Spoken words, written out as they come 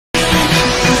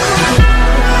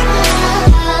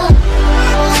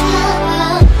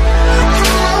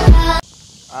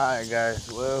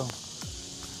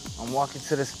I'm walking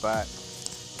to the spot.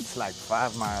 It's like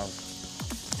 5 miles.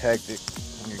 It's hectic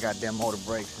when your goddamn motor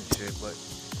brakes and shit, but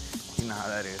you know how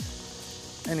that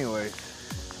is. Anyways,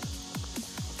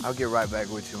 I'll get right back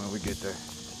with you when we get there.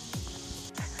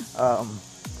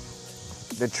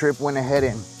 The trip went ahead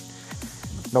and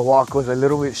the walk was a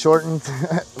little bit shortened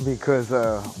because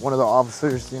one of the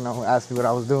officers, asked me what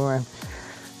I was doing.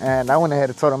 And I went ahead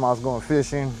and told him I was going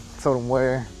fishing, told him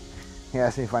where. He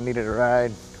asked me if I needed a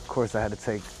ride. Of course, I had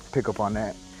to pick up on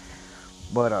that.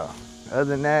 But other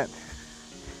than that,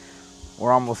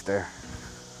 we're almost there.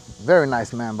 Very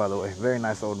nice man, by the way. Very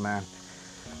nice old man.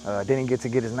 Didn't get to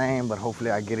get his name, but hopefully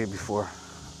I get it before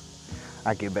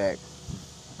I get back.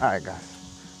 All right, guys,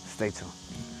 stay tuned.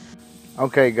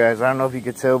 Okay, guys, I don't know if you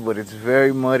can tell, but it's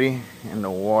very muddy and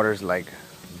the water's like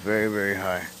very, very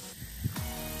high.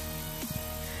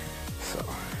 So,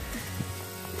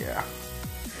 yeah.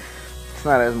 It's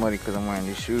not as muddy because I'm wearing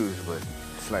these shoes, but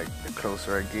it's like the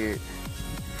closer I get,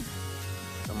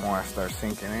 the more I start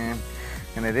sinking in.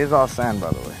 And it is all sand, by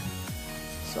the way.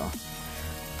 So,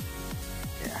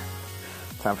 yeah.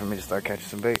 Time for me to start catching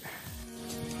some bait.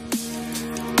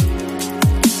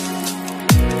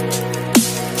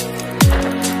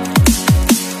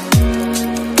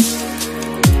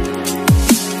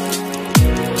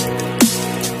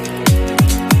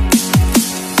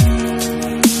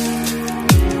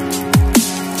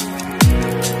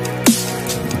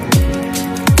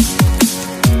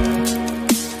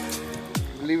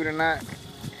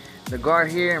 The gar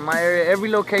here in my area, every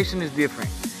location is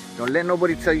different. Don't let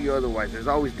nobody tell you otherwise. There's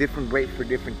always different bait for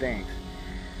different things.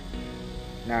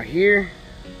 Now here,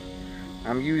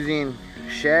 I'm using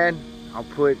shad.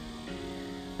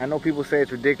 I know people say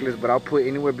it's ridiculous, but I'll put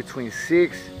anywhere between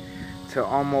 6 to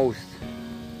almost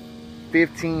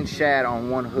 15 shad on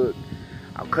one hook.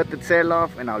 I'll cut the tail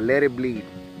off and I'll let it bleed.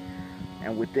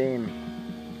 And within,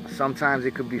 sometimes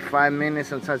it could be 5 minutes,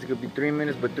 sometimes it could be 3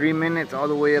 minutes, but 3 minutes all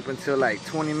the way up until like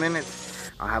 20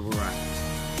 minutes, I'll have a run.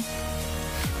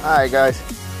 All right, guys.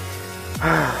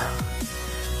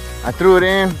 I threw it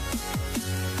in.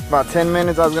 About 10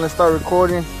 minutes, I was gonna start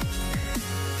recording.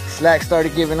 Slack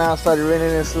started giving out, started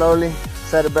running in slowly,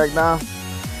 set it back down.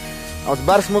 I was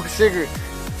about to smoke a cigarette.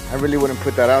 I really wouldn't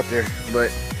put that out there,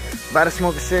 but about to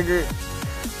smoke a cigarette.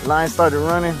 Line started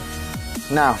running.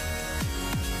 Now,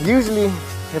 usually,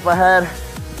 if I had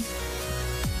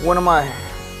one of my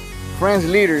friend's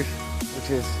leaders, which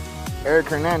is Eric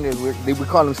Hernandez, we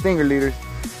call him stinger leaders,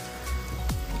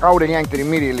 I would have yanked it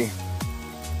immediately.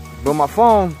 But my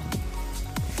phone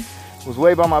was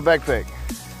way by my backpack.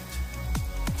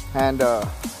 And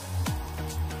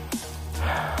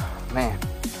man,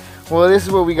 well, this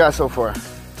is what we got so far.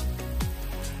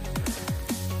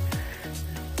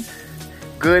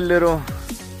 Good little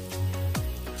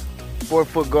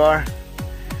 4-foot gar.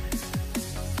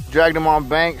 Dragged him on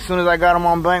bank. As soon as I got him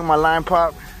on bank, my line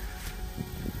popped.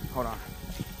 Hold on.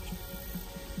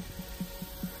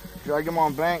 Dragged him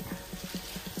on bank.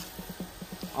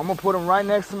 I'm gonna put him right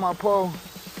next to my pole.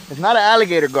 It's not an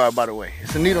alligator gar, by the way.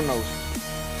 It's a needle nose.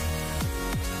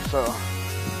 So,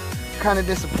 kind of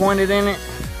disappointed in it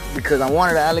because I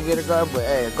wanted an alligator gar, but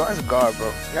hey, a gar's a gar,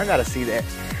 bro. Y'all gotta see that.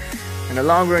 In the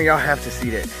long run, y'all have to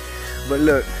see that. But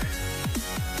look.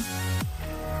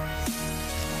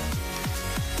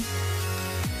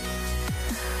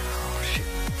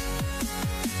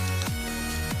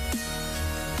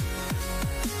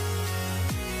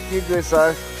 He a good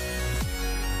size.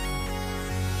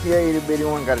 He a itty bitty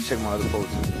one. Gotta check my other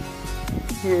boats.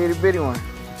 He a itty bitty one.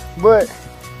 But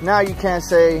now you can't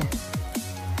say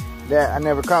that I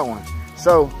never caught one.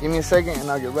 So give me a second and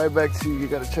I'll get right back to you. You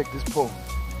gotta check this pole.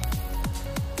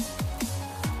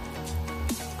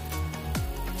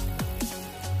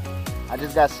 I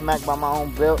just got smacked by my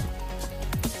own belt.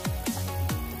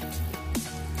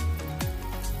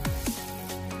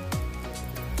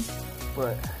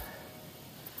 But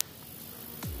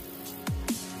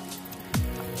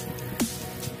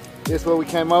this is what we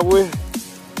came up with.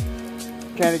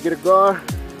 Can't get a gar.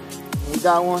 We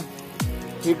got one.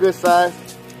 He a good size.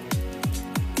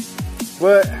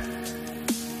 But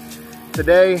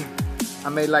today,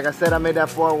 like I said, I made that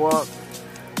far walk.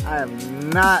 I am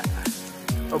not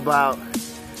about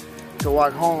to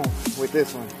walk home with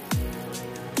this one.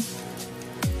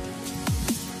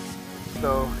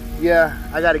 So yeah,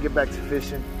 I gotta get back to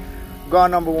fishing. Gar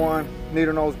number 1,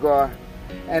 needle nose gar.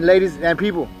 And ladies and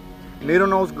people, needle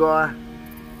nose gar,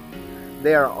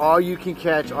 they are all you can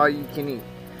catch, all you can eat.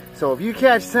 So if you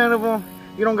catch 10 of them,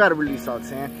 you don't gotta release all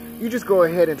 10. You just go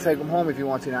ahead and take them home if you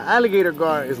want to. Now, alligator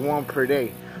gar is 1 per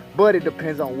day, but it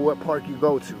depends on what park you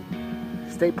go to.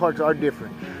 State parks are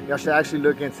different. Y'all should actually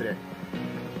look into that.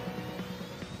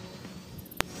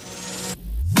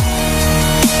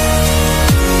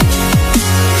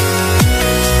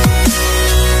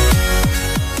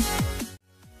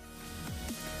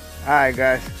 Alright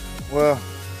guys, well,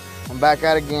 I'm back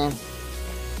out again.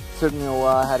 Took me a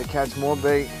while. I had to catch more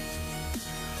bait,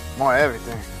 more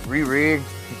everything. Re-rig.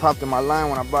 He popped in my line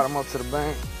when I brought him up to the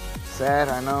bank. Sad,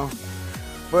 I know,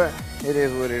 but it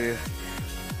is what it is.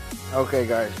 Okay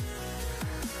guys,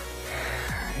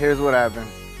 here's what happened.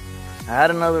 I had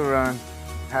another run,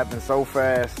 happened so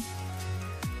fast,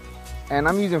 and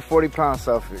I'm using 40-pound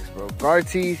suffix, bro. Gar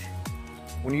teeth.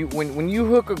 When you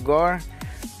hook a gar,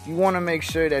 you want to make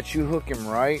sure that you hook him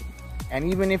right.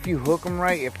 And even if you hook him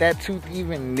right, if that tooth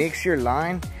even nicks your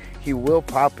line, he will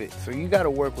pop it. So you got to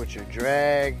work with your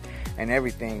drag and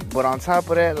everything. But on top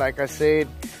of that, like I said,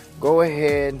 go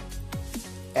ahead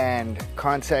and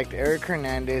contact Eric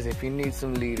Hernandez if you need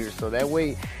some leaders. So that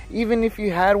way, even if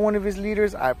you had one of his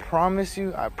leaders, I promise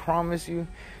you,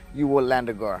 you will land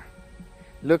a gar.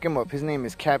 Look him up. His name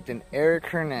is Captain Eric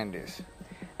Hernandez.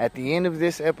 At the end of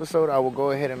this episode, I will go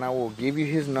ahead and I will give you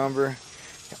his number,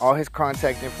 all his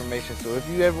contact information. So if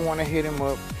you ever want to hit him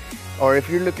up, or if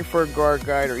you're looking for a gar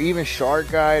guide or even shark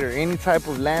guide or any type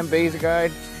of land-based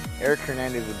guide, Eric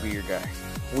Hernandez would be your guy.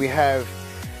 We have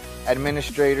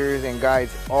administrators and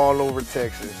guides all over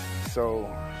Texas. So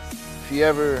if you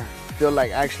ever feel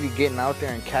like actually getting out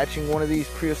there and catching one of these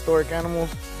prehistoric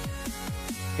animals,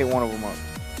 hit one of them up.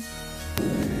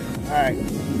 Alright,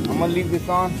 I'm gonna leave this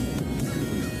on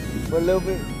for a little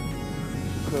bit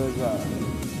because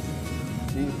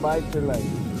these bites are like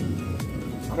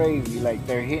crazy. Like,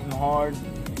 they're hitting hard,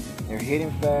 they're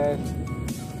hitting fast,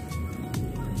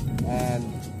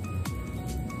 and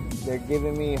they're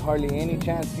giving me hardly any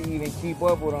chance to even keep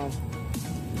up with them.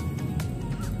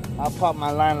 I popped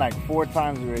my line like 4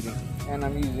 times already, and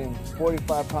I'm using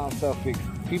 45-pound suffix.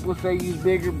 People say use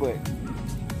bigger, but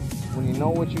when you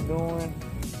know what you're doing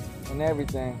and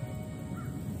everything,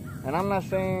 and I'm not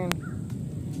saying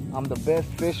I'm the best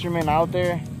fisherman out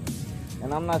there,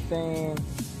 and I'm not saying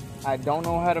I don't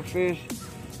know how to fish,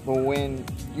 but when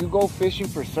you go fishing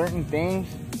for certain things,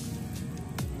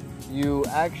 you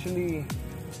actually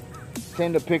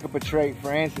tend to pick up a trait.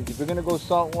 For instance, if you're gonna go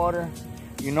saltwater,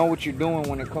 you know what you're doing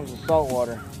when it comes to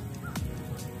saltwater.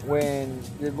 When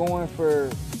you're going for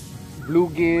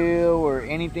bluegill or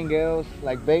anything else,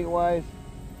 like bait wise,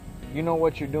 you know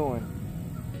what you're doing.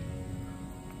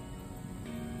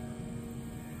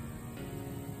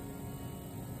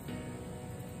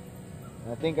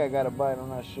 I think I got a bite, I'm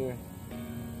not sure.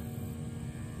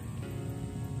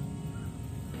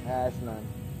 Nah, it's none.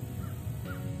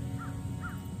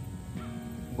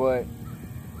 But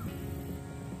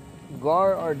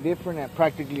gar are different at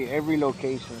practically every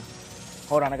location.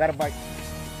 Hold on, I got a bite.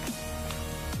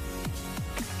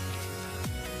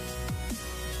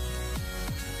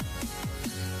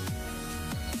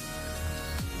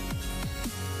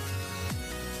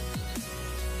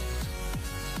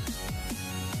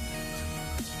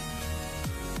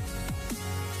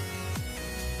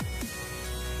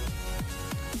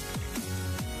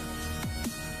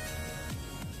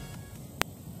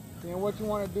 And what you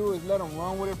want to do is let them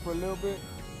run with it for a little bit.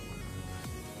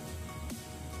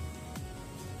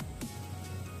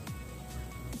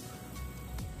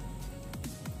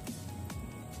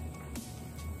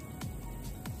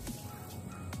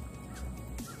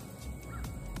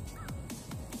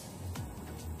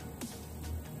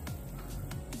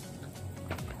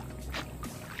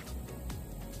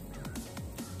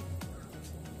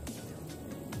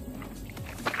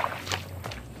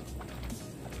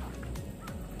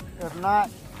 If not,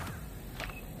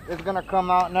 it's gonna come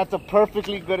out, and that's a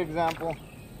perfectly good example.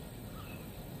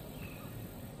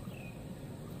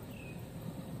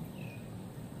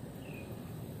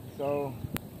 So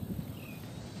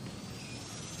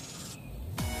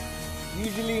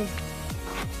usually,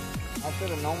 I should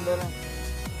have known better.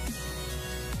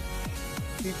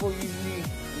 People usually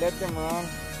let them run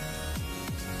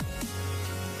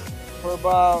for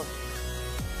about,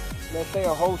 let's say,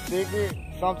 a whole cigarette.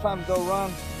 Sometimes they'll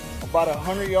run about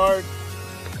 100 yards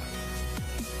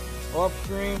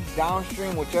upstream,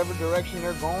 downstream, whichever direction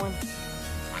they're going.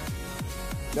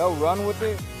 They'll run with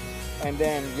it, and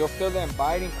then you'll feel them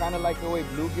biting, kind of like the way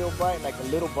bluegill bite, like a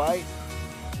little bite.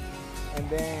 And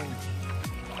then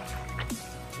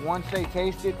once they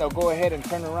taste it, they'll go ahead and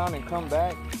turn around and come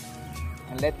back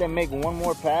and let them make one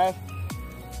more pass,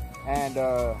 and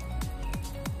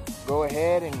go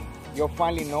ahead, and you'll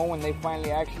finally know when they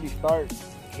finally actually start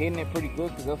hitting it pretty good,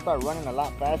 because they'll start running a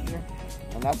lot faster,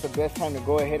 and that's the best time to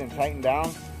go ahead and tighten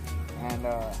down and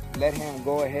let him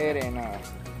go ahead and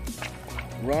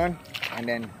run, and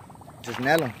then just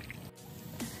nail him.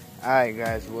 Alright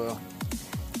guys, well,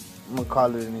 I'm gonna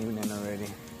call it an evening already.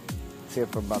 It's here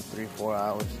for about 3-4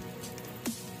 hours.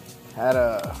 Had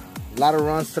a A lot of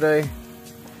runs today.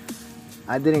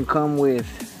 I didn't come with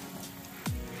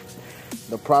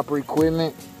the proper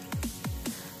equipment.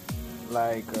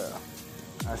 Like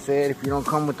I said, if you don't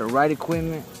come with the right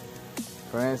equipment,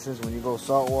 for instance, when you go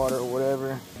saltwater or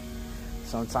whatever,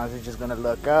 sometimes you're just gonna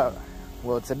luck out.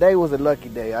 Well, today was a lucky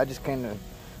day. I just came to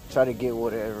try to get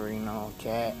whatever, you know,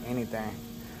 cat, anything.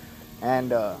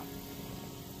 And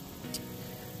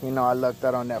you know, I lucked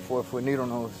out on that 4-foot needle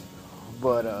nose.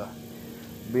 But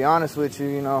be honest with you,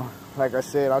 you know, like I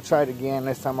said, I'll try it again.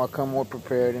 Next time I'll come more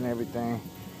prepared and everything.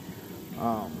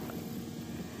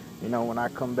 You know, when I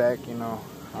come back, you know,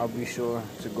 I'll be sure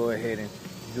to go ahead and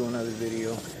do another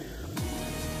video.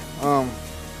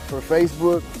 For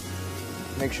Facebook,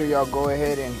 make sure y'all go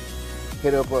ahead and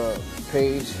hit up a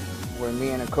page where me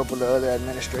and a couple of other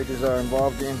administrators are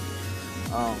involved in.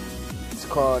 It's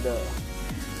called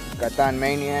Gatan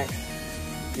Maniacs.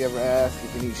 If you ever ask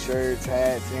if you need shirts,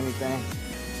 hats, anything,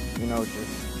 you know,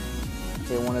 just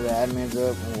hit one of the admins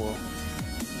up and we'll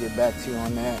get back to you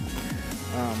on that.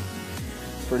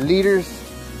 For leaders,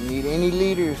 you need any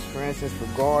leaders, for instance, for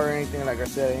Gar or anything, like I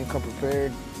said, I didn't come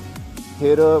prepared,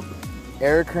 hit up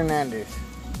Eric Hernandez.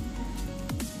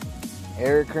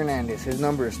 Eric Hernandez, his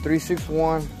number is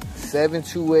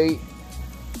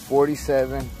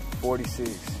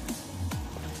 361-728-4746.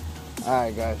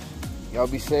 Alright guys, y'all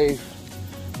be safe,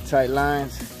 tight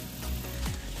lines,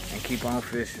 and keep on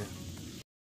fishing.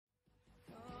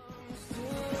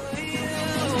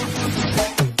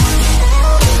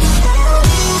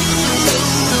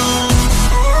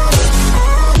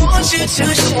 Want you to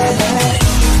share